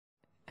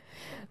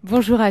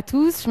Bonjour à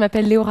tous, je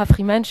m'appelle Léora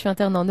Freeman, je suis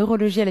interne en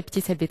neurologie à la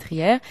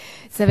Pitié-Salpêtrière.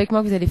 C'est avec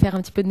moi que vous allez faire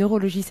un petit peu de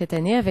neurologie cette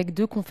année avec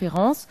deux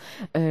conférences.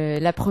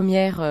 La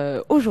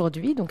première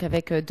aujourd'hui, donc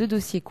avec deux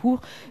dossiers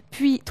courts,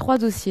 puis trois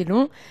dossiers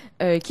longs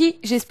qui,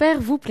 j'espère,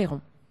 vous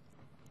plairont.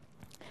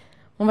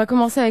 On va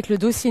commencer avec le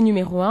dossier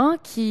numéro 1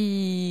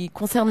 qui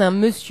concerne un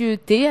monsieur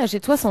T, âgé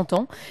de 60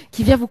 ans,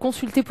 qui vient vous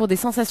consulter pour des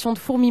sensations de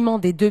fourmillement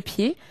des deux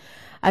pieds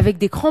avec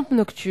des crampes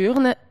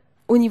nocturnes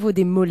au niveau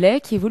des mollets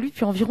qui évoluent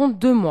depuis environ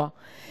 2 mois.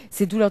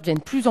 Ces douleurs deviennent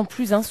de plus en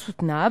plus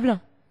insoutenables.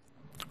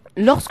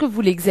 Lorsque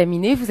vous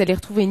l'examinez, vous allez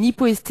retrouver une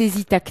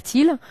hypoesthésie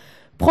tactile,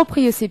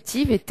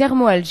 proprioceptive et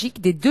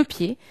thermoalgique des deux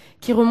pieds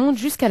qui remonte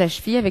jusqu'à la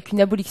cheville avec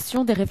une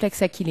abolition des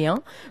réflexes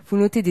achilléens. Vous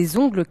notez des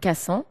ongles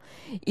cassants.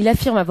 Il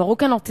affirme avoir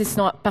aucun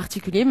antécédent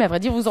particulier, mais à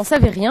vrai dire, vous en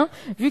savez rien,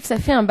 vu que ça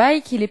fait un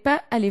bail qu'il n'est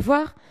pas allé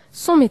voir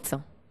son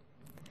médecin.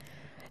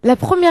 La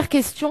première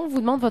question vous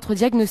demande votre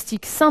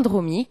diagnostic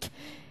syndromique,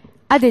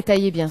 à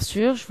détailler bien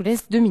sûr, je vous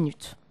laisse 2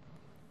 minutes.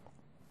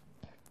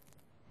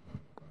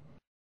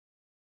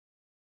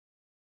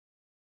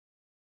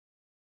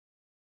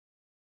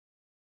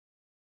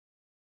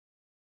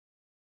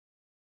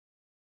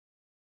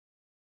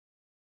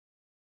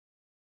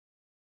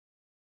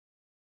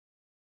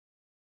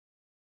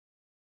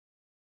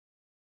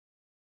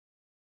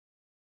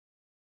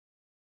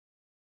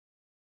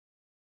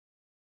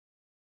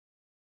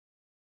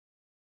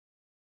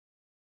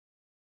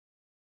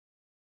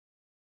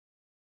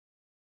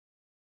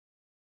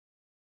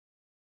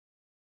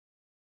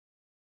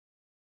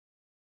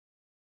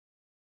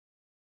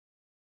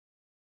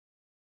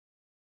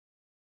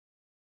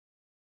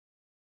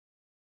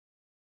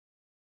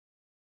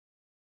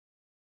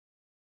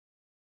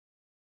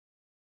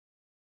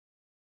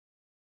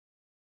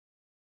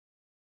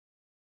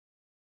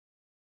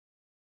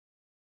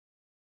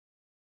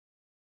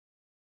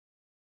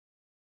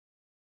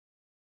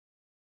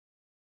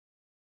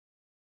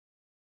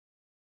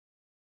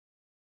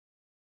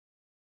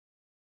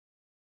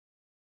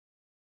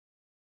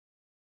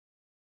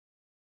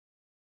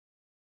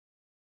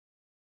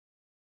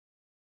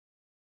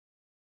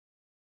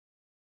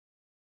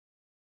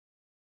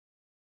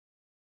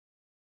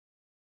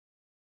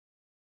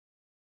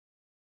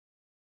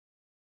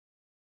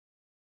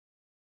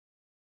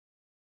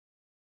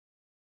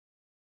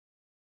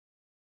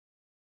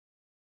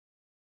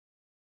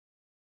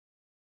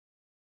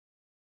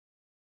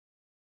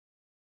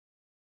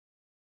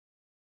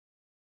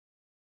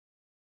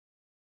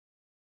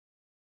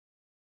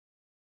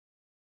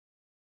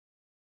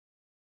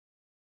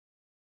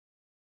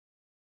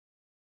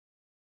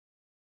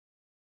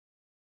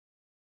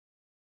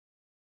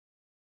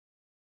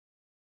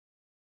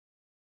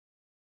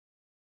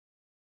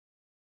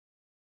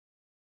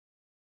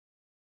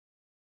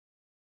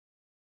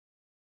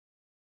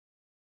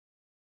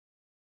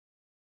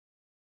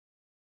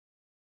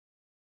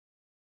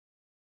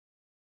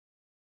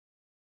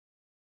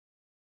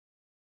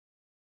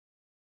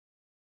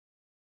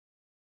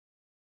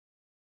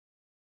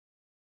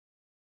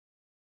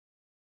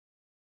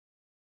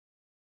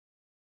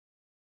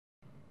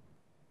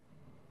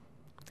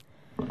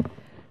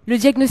 Le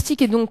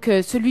diagnostic est donc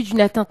celui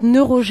d'une atteinte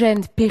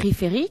neurogène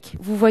périphérique.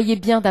 Vous voyez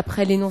bien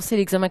d'après l'énoncé de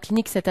l'examen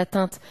clinique, cette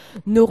atteinte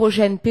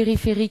neurogène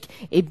périphérique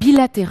est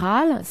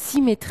bilatérale,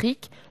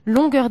 symétrique,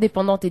 longueur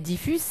dépendante et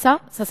diffuse. Ça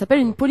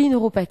s'appelle une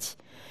polyneuropathie.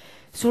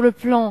 Sur le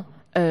plan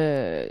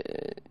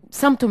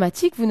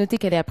symptomatique, vous notez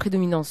qu'elle est à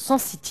prédominance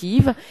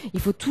sensitive. Il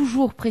faut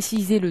toujours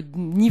préciser le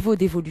niveau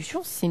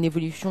d'évolution, si c'est une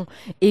évolution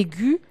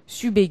aiguë,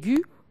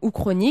 subaiguë ou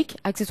chronique.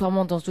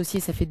 Accessoirement, dans ce dossier,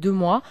 ça fait 2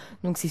 mois,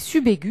 donc c'est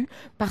subaigu,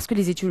 parce que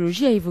les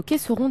étiologies à évoquer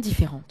seront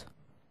différentes.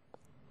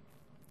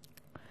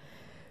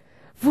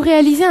 Vous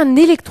réalisez un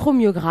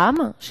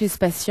électromyogramme chez ce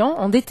patient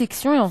en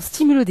détection et en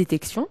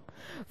stimulodétection.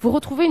 Vous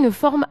retrouvez une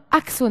forme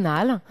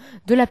axonale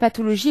de la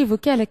pathologie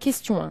évoquée à la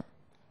question 1.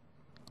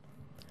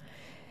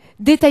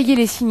 Détaillez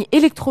les signes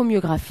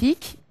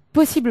électromyographiques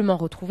possiblement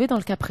retrouvés dans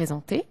le cas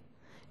présenté.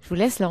 Je vous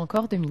laisse là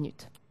encore 2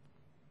 minutes.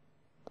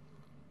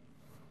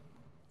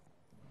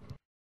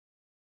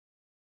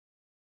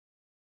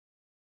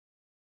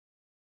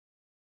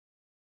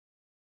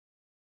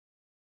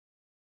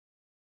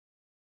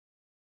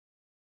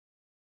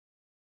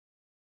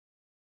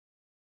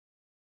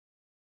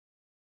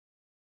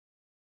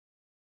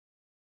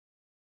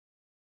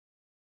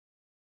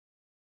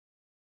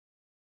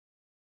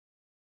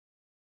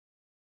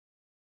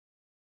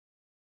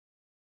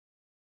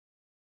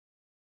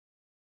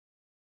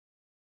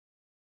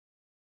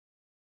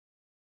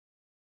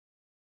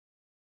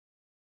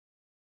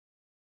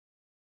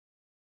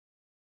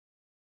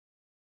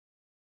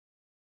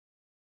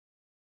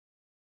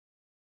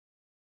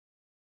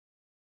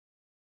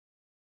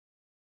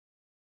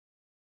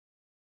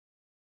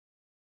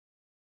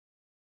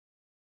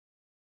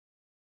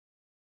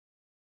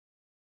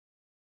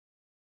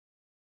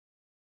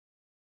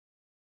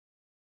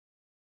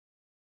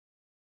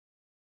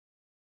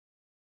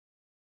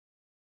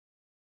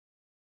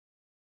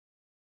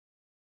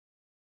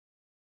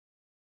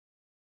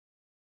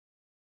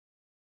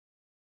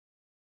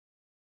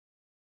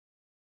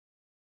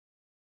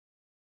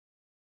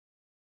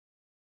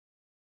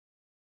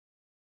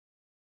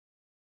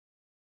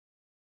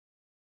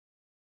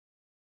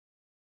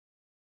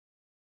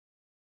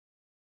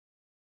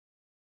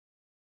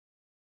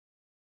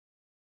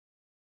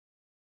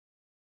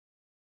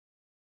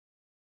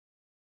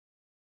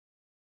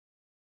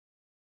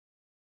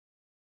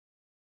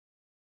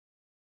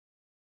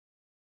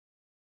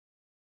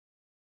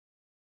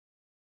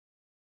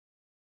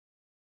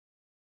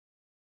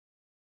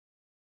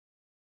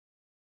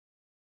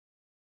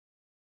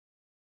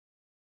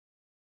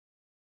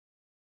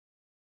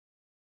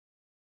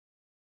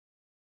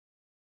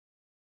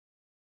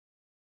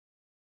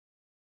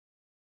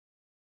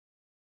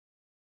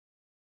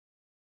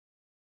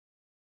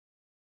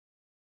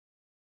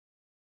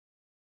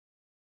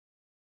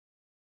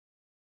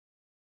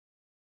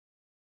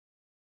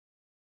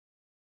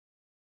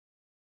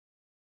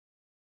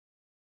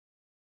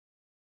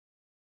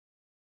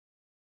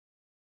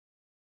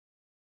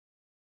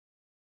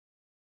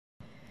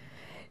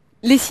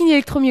 Les signes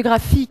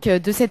électromyographiques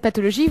de cette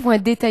pathologie vont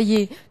être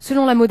détaillés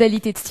selon la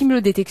modalité de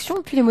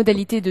stimulodétection, puis les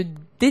modalités de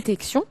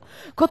détection.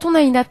 Quand on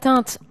a une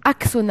atteinte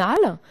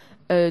axonale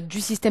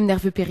du système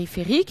nerveux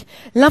périphérique,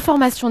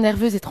 l'information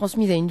nerveuse est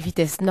transmise à une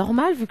vitesse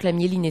normale, vu que la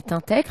myéline est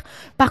intègre.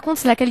 Par contre,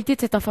 c'est la qualité de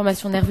cette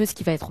information nerveuse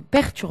qui va être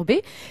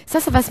perturbée. Ça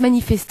va se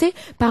manifester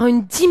par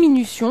une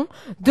diminution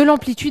de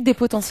l'amplitude des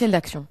potentiels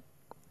d'action.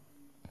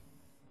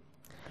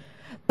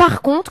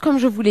 Par contre, comme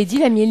je vous l'ai dit,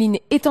 la myéline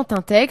étant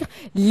intègre,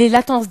 les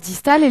latences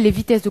distales et les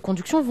vitesses de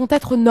conduction vont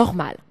être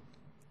normales.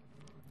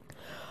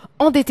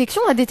 En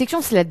détection, la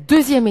détection c'est la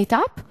deuxième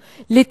étape,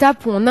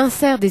 l'étape où on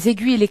insère des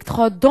aiguilles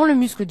électrodes dans le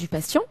muscle du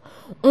patient.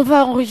 On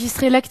va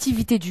enregistrer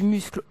l'activité du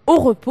muscle au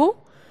repos,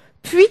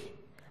 puis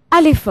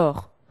à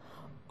l'effort.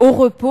 Au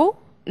repos,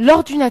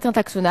 lors d'une atteinte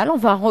axonale, on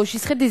va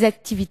enregistrer des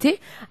activités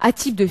à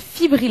type de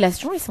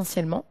fibrillation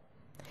essentiellement,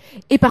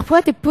 et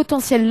parfois des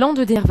potentiels lents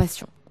de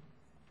dénervation.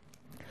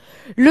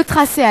 Le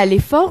tracé à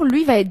l'effort,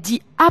 lui, va être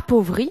dit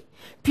appauvri,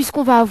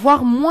 puisqu'on va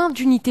avoir moins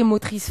d'unités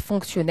motrices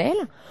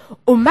fonctionnelles.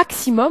 Au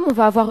maximum, on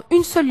va avoir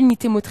une seule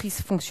unité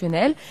motrice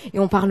fonctionnelle, et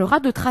on parlera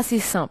de tracé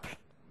simple.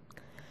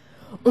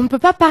 On ne peut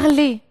pas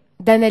parler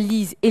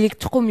d'analyse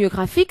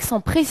électromyographique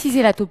sans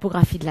préciser la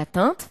topographie de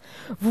l'atteinte.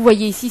 Vous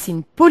voyez ici, c'est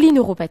une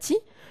polyneuropathie,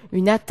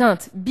 une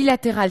atteinte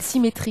bilatérale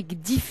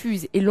symétrique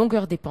diffuse et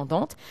longueur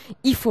dépendante.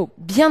 Il faut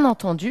bien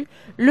entendu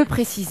le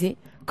préciser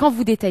quand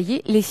vous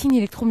détaillez les signes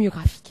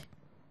électromyographiques.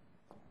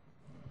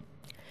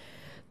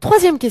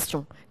 Troisième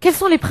question. Quelles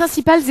sont les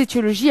principales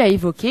étiologies à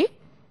évoquer?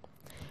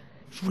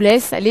 Je vous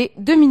laisse aller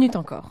 2 minutes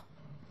encore.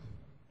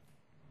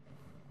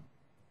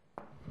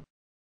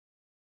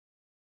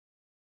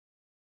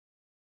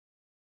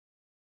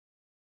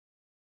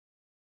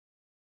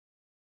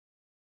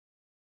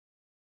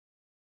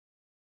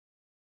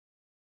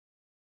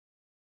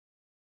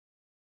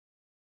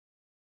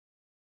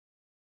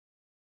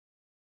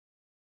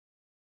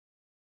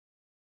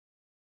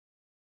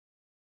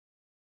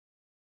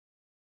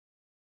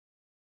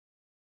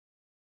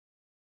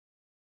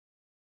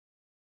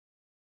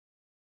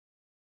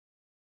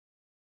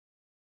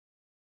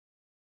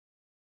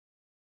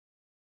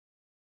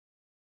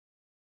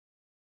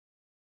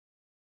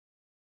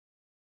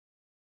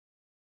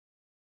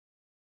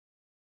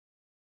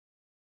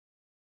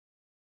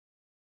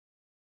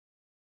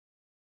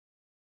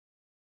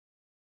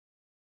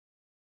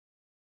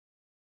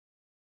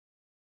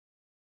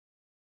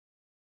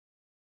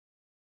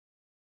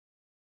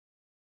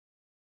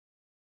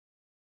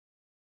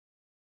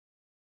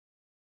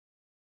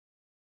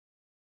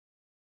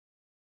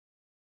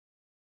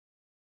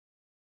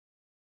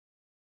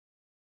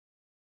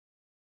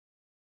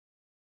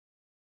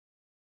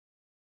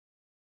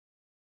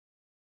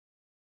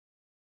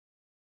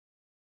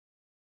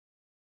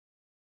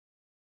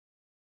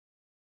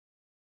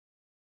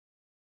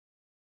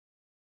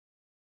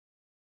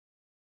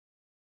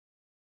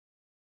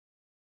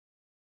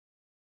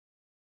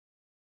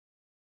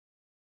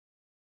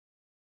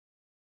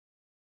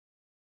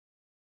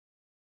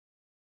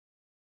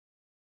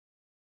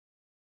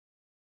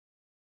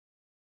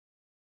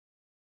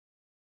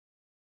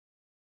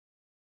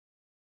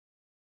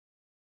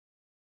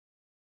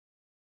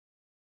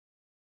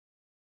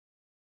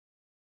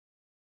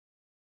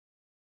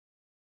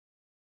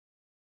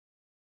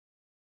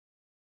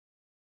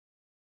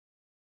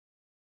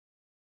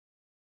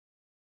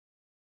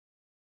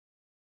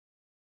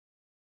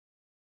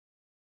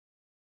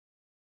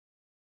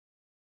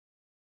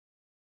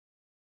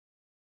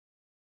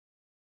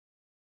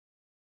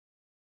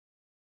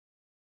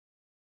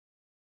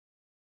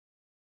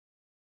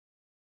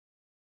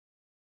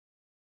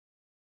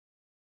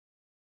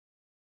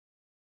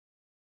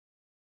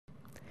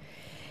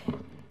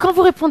 Quand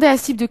vous répondez à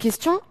ce type de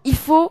questions, il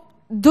faut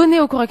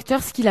donner au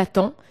correcteur ce qu'il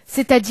attend,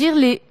 c'est-à-dire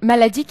les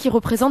maladies qui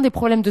représentent des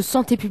problèmes de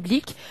santé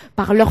publique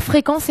par leur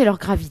fréquence et leur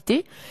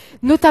gravité,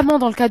 notamment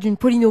dans le cas d'une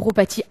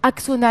polyneuropathie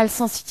axonale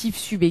sensitive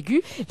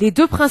subaiguë. Les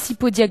deux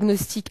principaux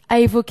diagnostics à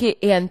évoquer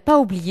et à ne pas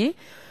oublier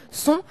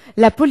sont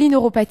la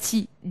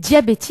polyneuropathie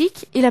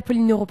diabétique et la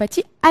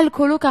polyneuropathie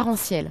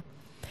alcoolo-carentielle.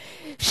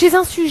 Chez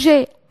un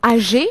sujet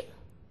âgé,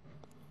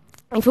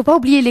 il ne faut pas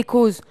oublier les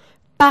causes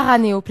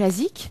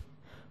paranéoplasiques,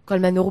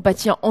 comme la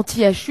neuropathie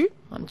anti-HU,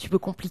 un petit peu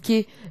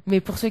compliqué,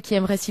 mais pour ceux qui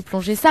aimeraient s'y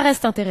plonger, ça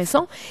reste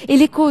intéressant. Et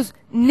les causes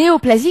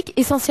néoplasiques,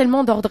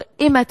 essentiellement d'ordre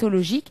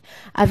hématologique,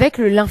 avec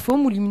le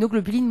lymphome ou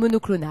l'immunoglobuline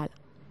monoclonale.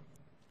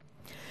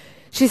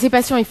 Chez ces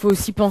patients, il faut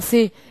aussi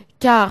penser,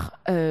 car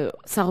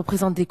ça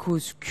représente des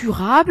causes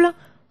curables,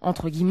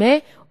 entre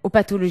guillemets, aux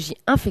pathologies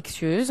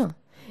infectieuses,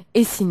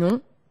 et sinon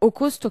aux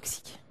causes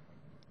toxiques.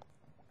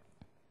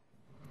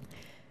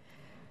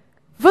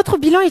 Votre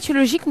bilan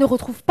étiologique ne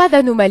retrouve pas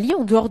d'anomalie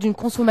en dehors d'une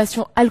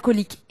consommation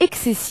alcoolique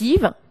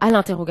excessive à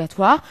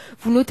l'interrogatoire.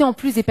 Vous notez en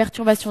plus des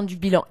perturbations du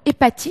bilan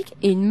hépatique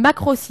et une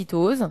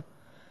macrocytose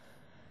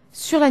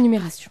sur la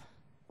numération.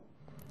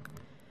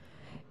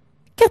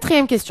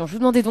 Quatrième question, je vous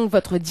demandais donc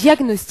votre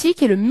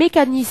diagnostic et le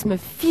mécanisme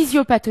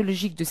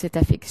physiopathologique de cette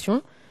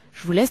affection.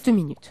 Je vous laisse 2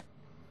 minutes.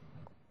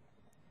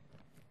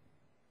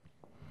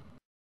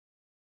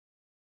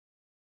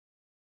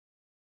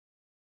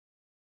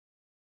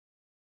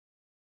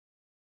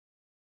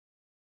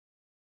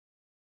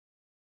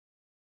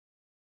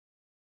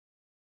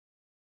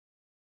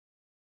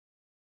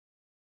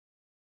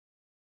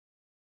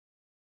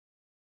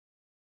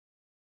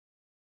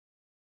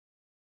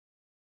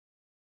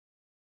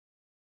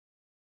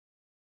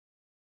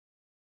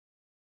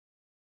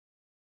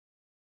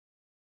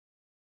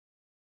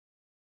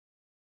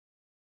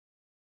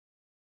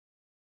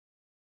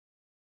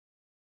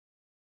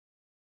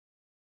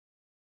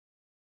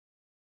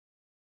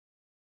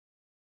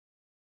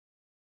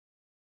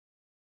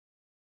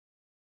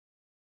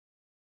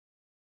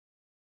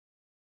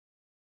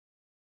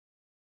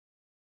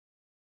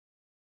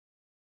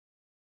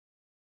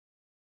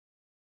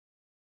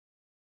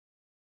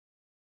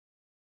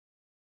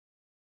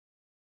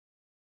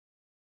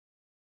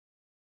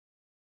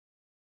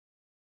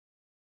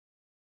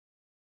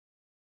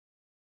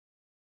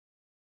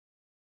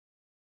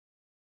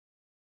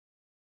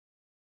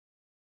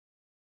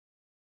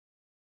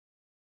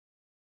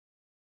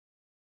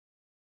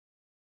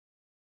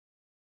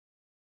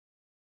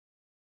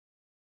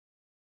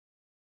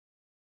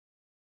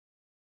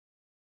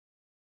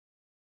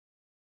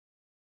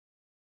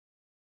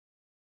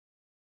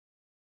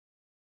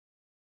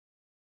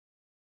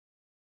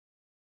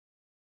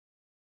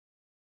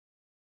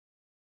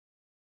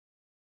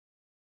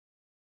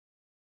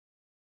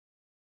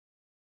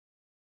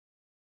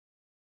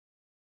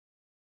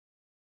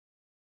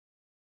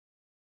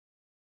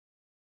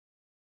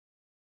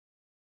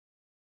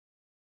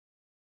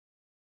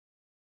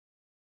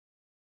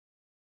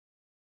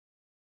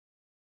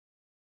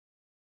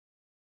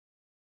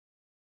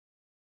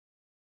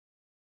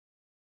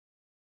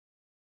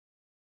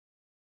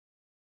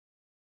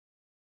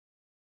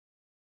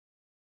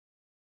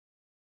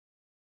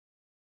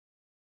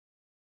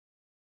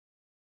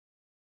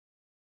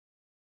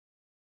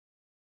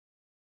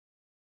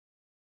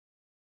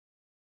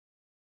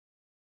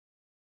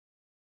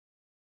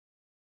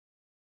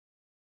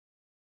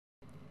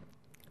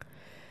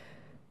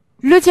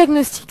 Le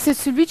diagnostic, c'est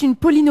celui d'une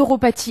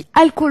polyneuropathie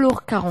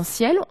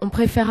alcoolo-carentielle. On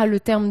préférera le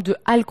terme de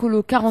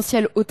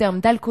alcoolo-carentielle au terme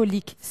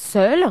d'alcoolique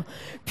seul,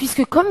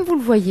 puisque comme vous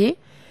le voyez,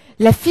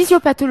 la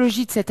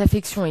physiopathologie de cette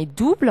affection est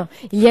double.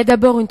 Il y a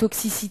d'abord une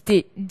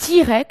toxicité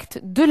directe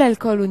de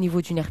l'alcool au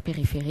niveau du nerf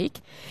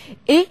périphérique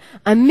et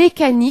un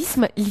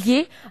mécanisme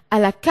lié à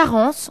la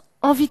carence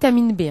en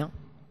vitamine B1.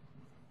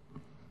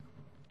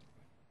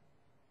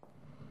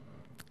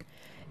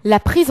 La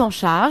prise en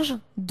charge,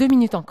 2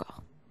 minutes encore.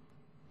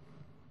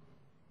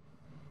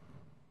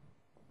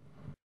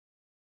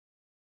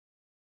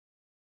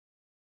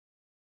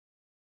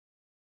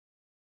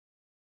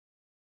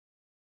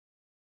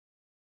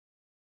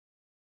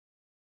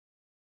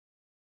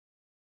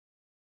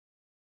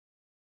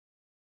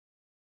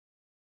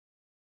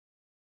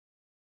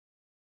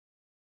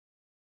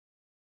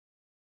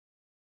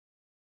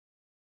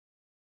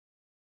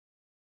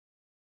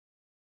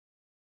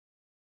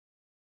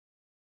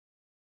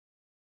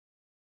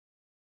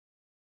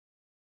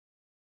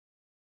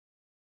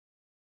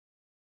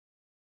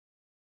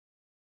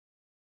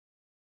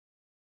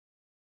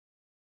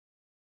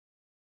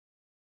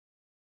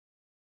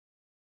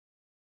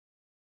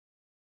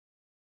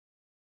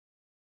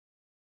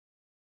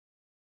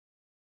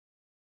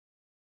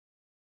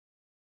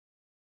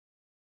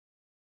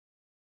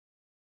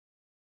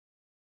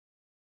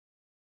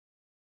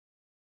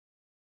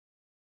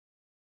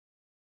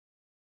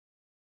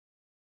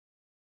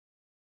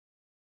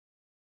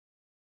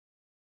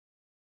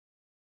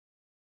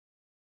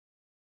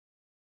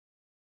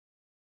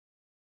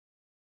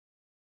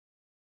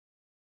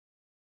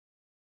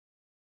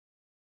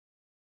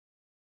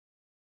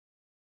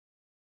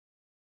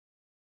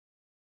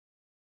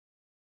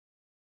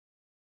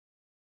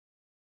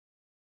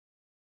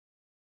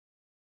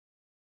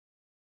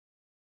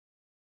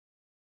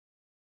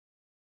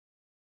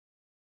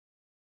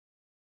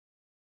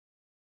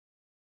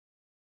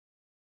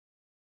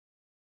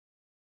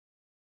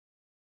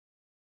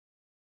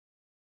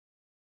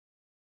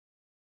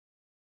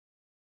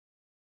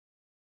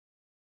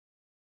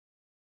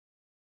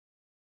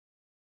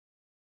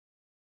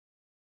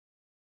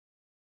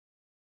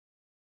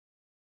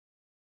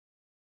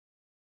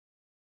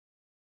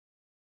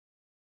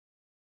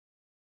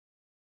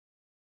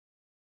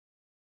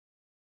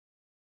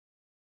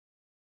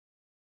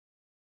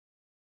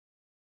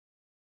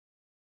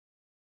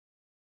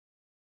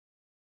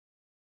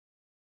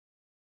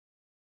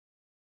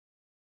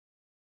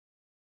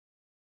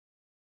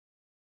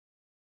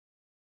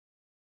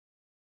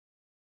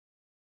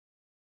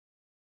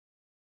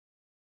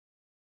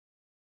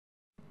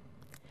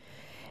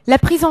 La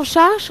prise en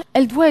charge,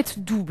 elle doit être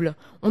double.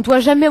 On ne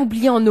doit jamais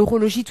oublier en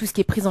neurologie tout ce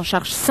qui est prise en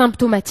charge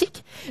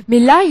symptomatique, mais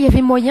là, il y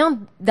avait moyen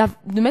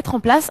de mettre en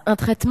place un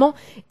traitement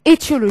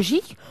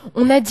étiologique.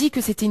 On a dit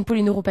que c'était une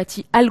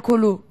polyneuropathie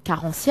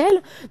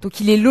alcoolo-carentielle, donc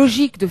il est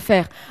logique de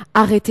faire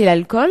arrêter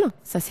l'alcool,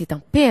 ça c'est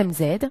un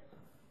PMZ,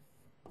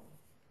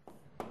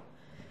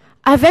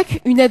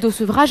 avec une aide au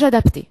sevrage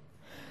adaptée.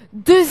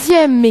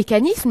 Deuxième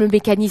mécanisme, le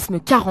mécanisme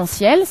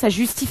carentiel, ça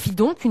justifie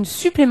donc une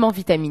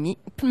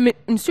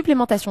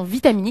supplémentation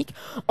vitaminique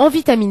en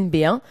vitamine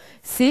B1.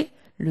 C'est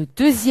le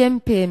deuxième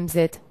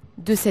PMZ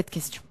de cette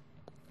question.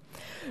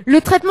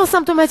 Le traitement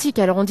symptomatique,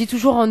 alors on dit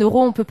toujours en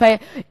neuro, on ne peut pas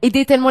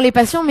aider tellement les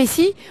patients, mais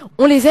si,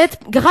 on les aide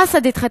grâce à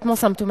des traitements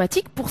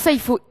symptomatiques. Pour ça, il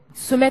faut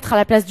se mettre à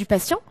la place du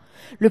patient.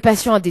 Le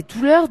patient a des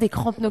douleurs, des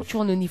crampes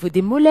nocturnes au niveau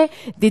des mollets,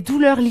 des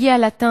douleurs liées à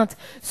l'atteinte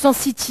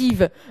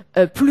sensitive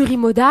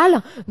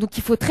plurimodale. Donc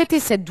il faut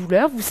traiter cette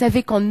douleur. Vous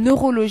savez qu'en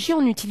neurologie,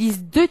 on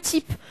utilise 2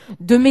 types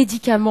de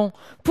médicaments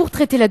pour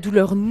traiter la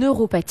douleur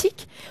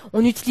neuropathique.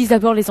 On utilise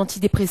d'abord les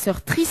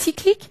antidépresseurs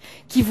tricycliques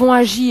qui vont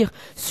agir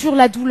sur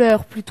la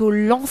douleur plutôt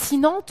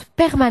lancinante,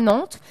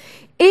 permanente,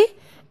 et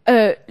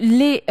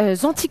les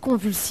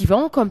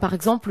anticonvulsivants, comme par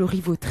exemple le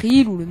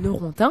Rivotril ou le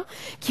Neurontin,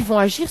 qui vont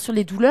agir sur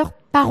les douleurs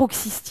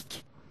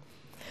paroxystiques.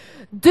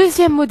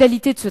 Deuxième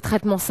modalité de ce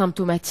traitement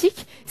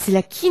symptomatique, c'est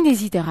la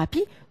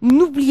kinésithérapie.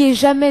 N'oubliez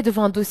jamais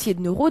devant un dossier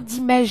de neuro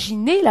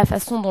d'imaginer la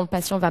façon dont le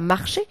patient va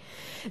marcher.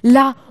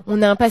 Là,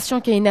 on a un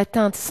patient qui a une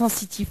atteinte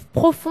sensitive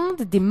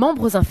profonde des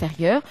membres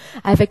inférieurs,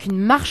 avec une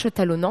marche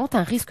talonnante,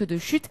 un risque de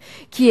chute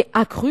qui est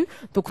accru.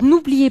 Donc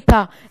n'oubliez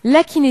pas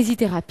la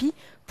kinésithérapie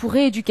pour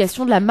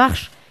rééducation de la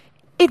marche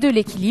et de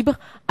l'équilibre,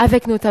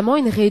 avec notamment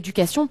une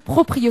rééducation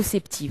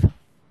proprioceptive.